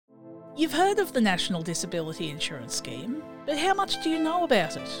You've heard of the National Disability Insurance Scheme, but how much do you know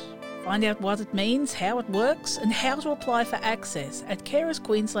about it? Find out what it means, how it works, and how to apply for access at Carers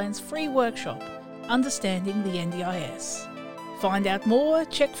Queensland's free workshop, Understanding the NDIS. Find out more,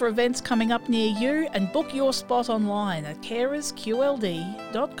 check for events coming up near you, and book your spot online at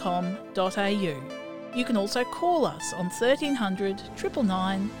carersqld.com.au. You can also call us on 1300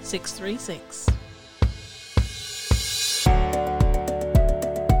 999 636.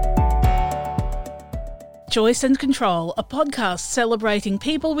 Choice and Control, a podcast celebrating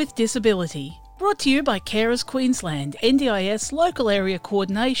people with disability. Brought to you by Carers Queensland, NDIS local area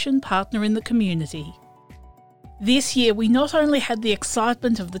coordination partner in the community. This year we not only had the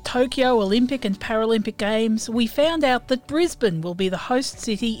excitement of the Tokyo Olympic and Paralympic Games, we found out that Brisbane will be the host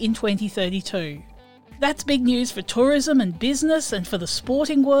city in 2032. That's big news for tourism and business, and for the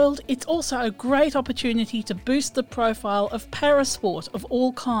sporting world, it's also a great opportunity to boost the profile of parasport of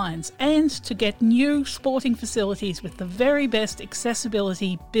all kinds and to get new sporting facilities with the very best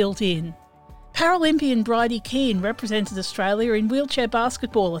accessibility built in. Paralympian Bridie Keane represented Australia in wheelchair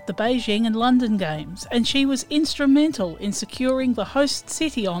basketball at the Beijing and London Games, and she was instrumental in securing the host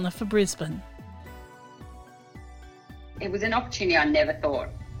city honour for Brisbane. It was an opportunity I never thought.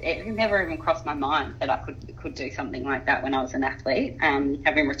 It never even crossed my mind that I could do something like that when I was an athlete.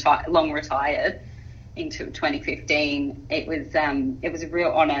 Having long retired into 2015, it was a real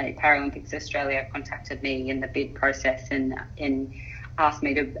honour. Paralympics Australia contacted me in the bid process and asked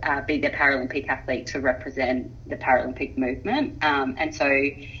me to be the Paralympic athlete to represent the Paralympic movement. And so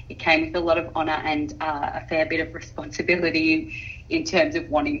it came with a lot of honour and a fair bit of responsibility in terms of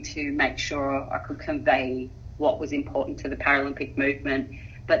wanting to make sure I could convey what was important to the Paralympic movement.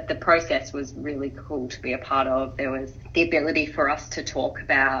 But the process was really cool to be a part of. There was the ability for us to talk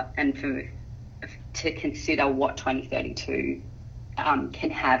about and to consider what 2032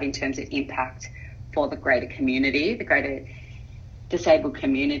 can have in terms of impact for the greater community. The greater disabled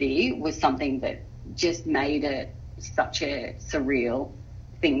community was something that just made it such a surreal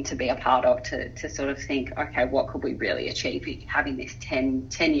thing to be a part of, to sort of think, okay, what could we really achieve having this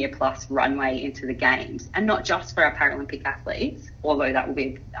 10-year plus runway into the Games, and not just for our Paralympic athletes, although that will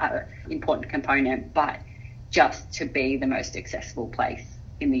be an important component, but just to be the most accessible place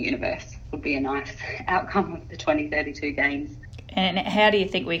in the universe would be a nice outcome of the 2032 Games. And how do you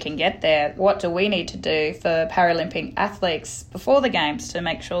think we can get there? What do we need to do for Paralympic athletes before the Games to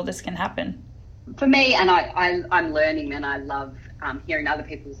make sure this can happen? For me, and I'm learning, and I love hearing other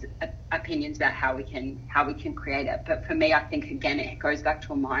people's opinions about how we can create it. But for me, I think again it goes back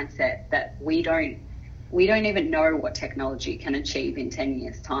to a mindset that we don't even know what technology can achieve in 10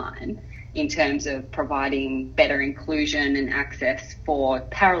 years' time in terms of providing better inclusion and access for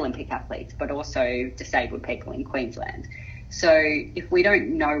Paralympic athletes, but also disabled people in Queensland. So if we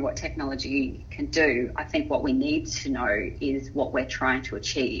don't know what technology can do, I think what we need to know is what we're trying to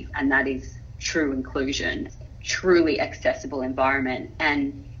achieve, and that is true inclusion, truly accessible environment.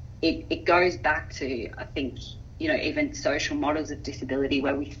 And it goes back to, I think, even social models of disability,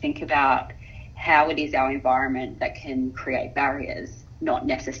 where we think about how it is our environment that can create barriers, not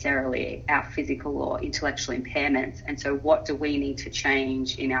necessarily our physical or intellectual impairments. And so what do we need to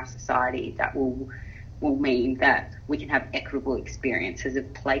change in our society that will mean that we can have equitable experiences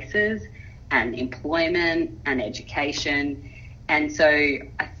of places and employment and education? And so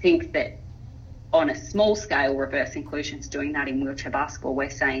I think that on a small scale, reverse inclusion is doing that in wheelchair basketball. We're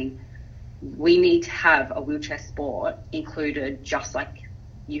saying we need to have a wheelchair sport included, just like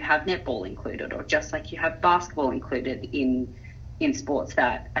you have netball included, or just like you have basketball included in sports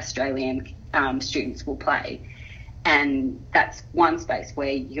that Australian students will play. And that's one space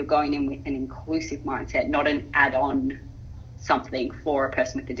where you're going in with an inclusive mindset, not an add-on something for a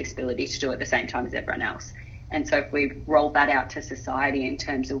person with a disability to do at the same time as everyone else. And so if we roll that out to society in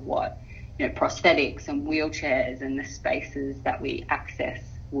terms of what prosthetics and wheelchairs and the spaces that we access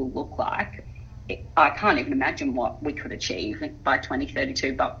will look like, I can't even imagine what we could achieve by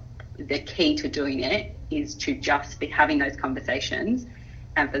 2032. But the key to doing it is to just be having those conversations,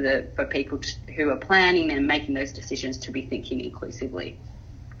 and for people who are planning and making those decisions to be thinking inclusively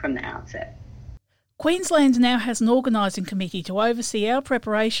from the outset. Queensland now has an organising committee to oversee our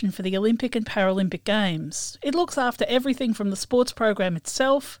preparation for the Olympic and Paralympic Games. It looks after everything from the sports program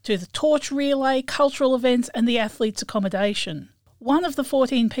itself to the torch relay, cultural events and the athletes' accommodation. One of the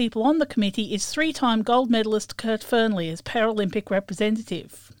 14 people on the committee is three-time gold medalist Kurt Fearnley as Paralympic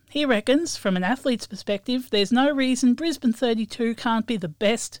representative. He reckons, from an athlete's perspective, there's no reason Brisbane 32 can't be the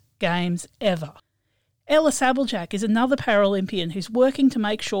best Games ever. Ella Sabeljak is another Paralympian who's working to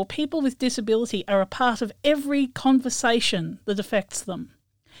make sure people with disability are a part of every conversation that affects them.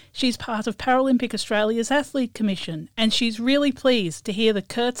 She's part of Paralympic Australia's Athlete Commission, and she's really pleased to hear that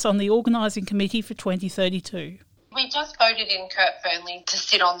Kurt's on the organising committee for 2032. We just voted in Kurt Fernley to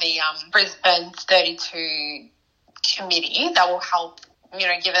sit on the Brisbane 32 committee that will help,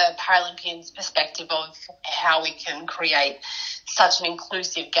 give a Paralympians perspective of how we can create such an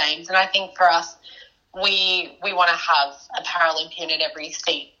inclusive games. And I think for us, we want to have a Paralympian at every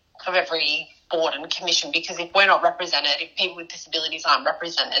seat of every board and commission, because if we're not represented, if people with disabilities aren't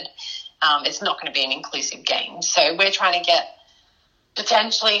represented, it's not going to be an inclusive game. So we're trying to get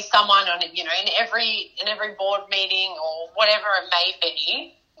potentially someone on, in every board meeting or whatever it may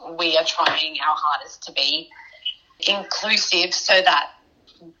be. We are trying our hardest to be inclusive so that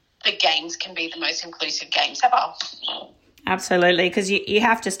the games can be the most inclusive games ever. Absolutely, because you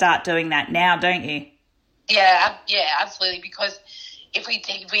have to start doing that now, don't you? Yeah, absolutely, because if we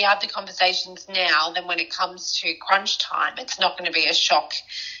have the conversations now, then when it comes to crunch time, it's not going to be a shock,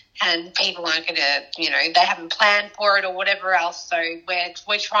 and people aren't going to, they haven't planned for it or whatever else. So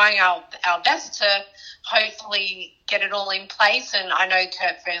we're trying our best to hopefully get it all in place, and I know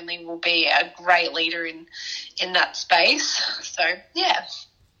Kurt Fernley will be a great leader in that space. So, yeah.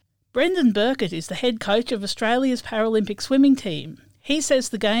 Brendan Burkett is the head coach of Australia's Paralympic swimming team. He says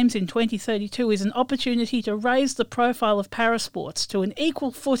the Games in 2032 is an opportunity to raise the profile of parasports to an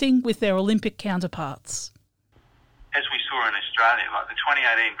equal footing with their Olympic counterparts. As we saw in Australia, like the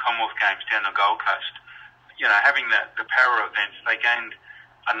 2018 Commonwealth Games down the Gold Coast, having the para events, they gained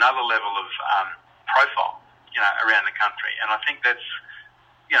another level of profile, around the country. And I think that's,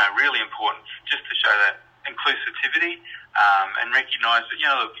 really important just to show that inclusivity and recognise that,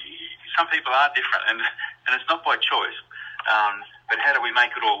 look, some people are different and it's not by choice. But how do we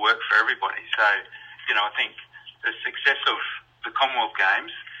make it all work for everybody? So, I think the success of the Commonwealth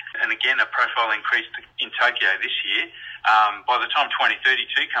Games, and again a profile increase in Tokyo this year, by the time 2032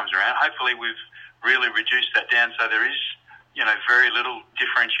 comes around, hopefully we've really reduced that down so there is, very little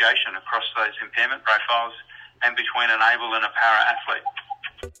differentiation across those impairment profiles and between an able and a para-athlete.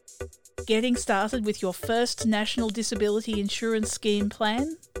 Getting started with your first National Disability Insurance Scheme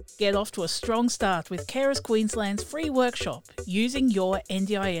plan? Get off to a strong start with Carers Queensland's free workshop, Using Your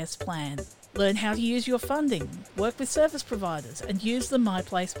NDIS Plan. Learn how to use your funding, work with service providers and use the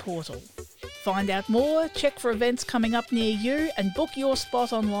MyPlace portal. Find out more, check for events coming up near you and book your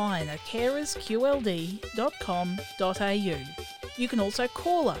spot online at carersqld.com.au. You can also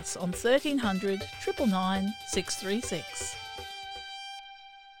call us on 1300 999 636.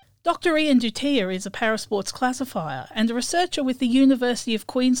 Dr Ian Dutia is a parasports classifier and a researcher with the University of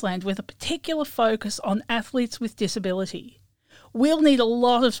Queensland with a particular focus on athletes with disability. We'll need a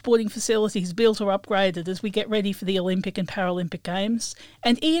lot of sporting facilities built or upgraded as we get ready for the Olympic and Paralympic Games,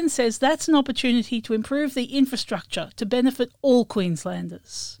 and Ian says that's an opportunity to improve the infrastructure to benefit all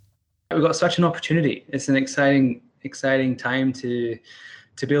Queenslanders. We've got such an opportunity. It's an exciting time to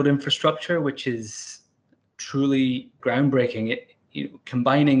build infrastructure, which is truly groundbreaking.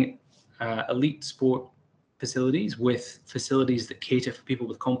 Combining elite sport facilities with facilities that cater for people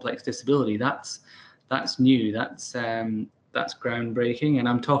with complex disability, that's new. That's groundbreaking. And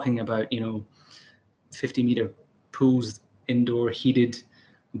I'm talking about 50-meter pools, indoor heated,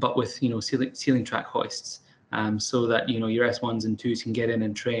 but with ceiling track hoists, so that your S1s and 2s can get in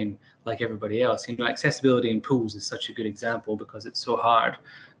and train like everybody else. Accessibility in pools is such a good example because it's so hard,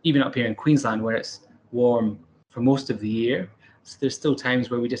 even up here in Queensland where it's warm for most of the year. So there's still times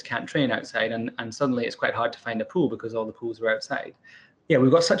where we just can't train outside, and suddenly it's quite hard to find a pool because all the pools are outside. Yeah,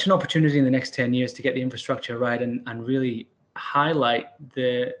 we've got such an opportunity in the next 10 years to get the infrastructure right and really highlight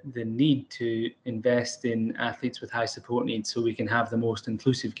the need to invest in athletes with high support needs so we can have the most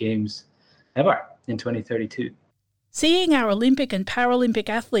inclusive games ever in 2032. Seeing our Olympic and Paralympic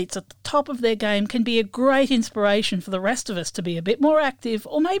athletes at the top of their game can be a great inspiration for the rest of us to be a bit more active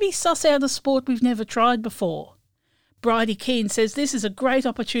or maybe suss out a sport we've never tried before. Bridie Keane says this is a great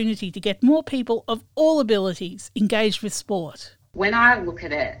opportunity to get more people of all abilities engaged with sport. When I look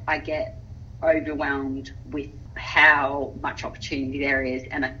at it, I get overwhelmed with how much opportunity there is,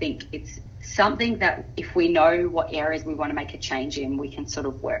 and I think it's something that if we know what areas we want to make a change in, we can sort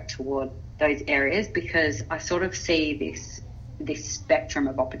of work toward those areas, because I sort of see this spectrum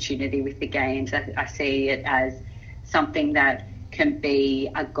of opportunity with the games. I see it as something that can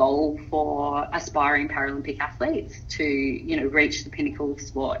be a goal for aspiring Paralympic athletes to, reach the pinnacle of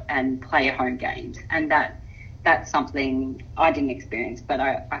sport and play at home games. And that's something I didn't experience, but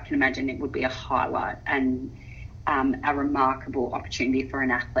I can imagine it would be a highlight and a remarkable opportunity for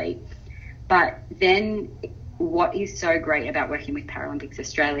an athlete. But then what is so great about working with Paralympics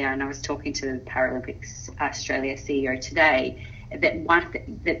Australia, and I was talking to the Paralympics Australia CEO today,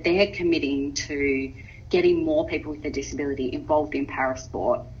 that they're committing to getting more people with a disability involved in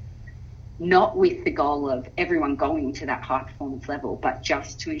parasport, not with the goal of everyone going to that high performance level, but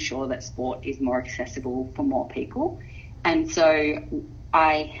just to ensure that sport is more accessible for more people. And so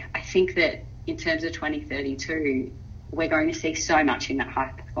I think that in terms of 2032, we're going to see so much in that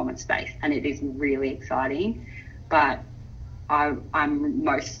high performance space, and it is really exciting. But I'm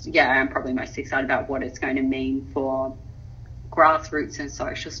probably most excited about what it's going to mean for grassroots and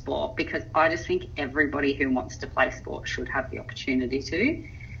social sport, because I just think everybody who wants to play sport should have the opportunity to.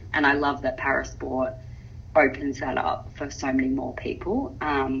 And I love that parasport opens that up for so many more people.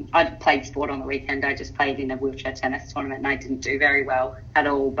 I played sport on the weekend. I just played in a wheelchair tennis tournament and I didn't do very well at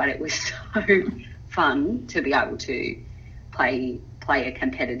all, but it was so fun to be able to play a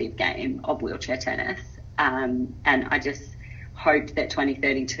competitive game of wheelchair tennis. And I just hope that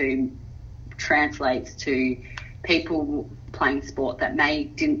 2032 translates to people playing sport that may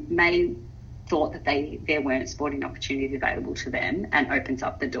thought that there weren't sporting opportunities available to them, and opens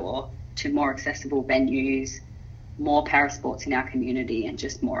up the door to more accessible venues, more parasports in our community, and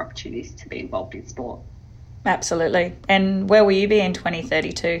just more opportunities to be involved in sport. Absolutely. And where will you be in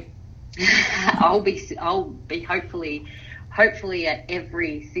 2032? I'll be hopefully at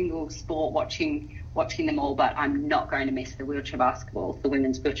every single sport, watching them all, but I'm not going to miss the wheelchair basketball, the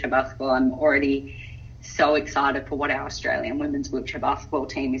women's wheelchair basketball. I'm already so excited for what our Australian women's wheelchair basketball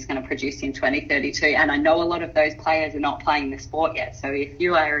team is going to produce in 2032. And I know a lot of those players are not playing the sport yet. So if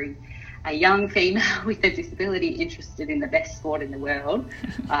you are a young female with a disability interested in the best sport in the world,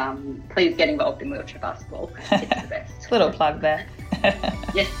 please get involved in wheelchair basketball. It's the best. Little plug there.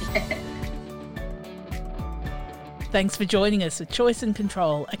 Yeah. Thanks for joining us at Choice and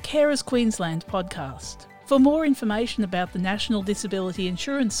Control, a Carers Queensland podcast. For more information about the National Disability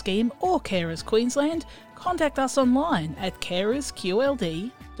Insurance Scheme or Carers Queensland, contact us online at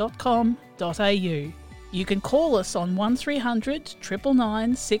carersqld.com.au. You can call us on 1300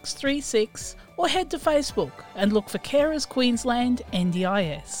 999 636 or head to Facebook and look for Carers Queensland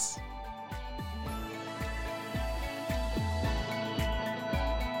NDIS.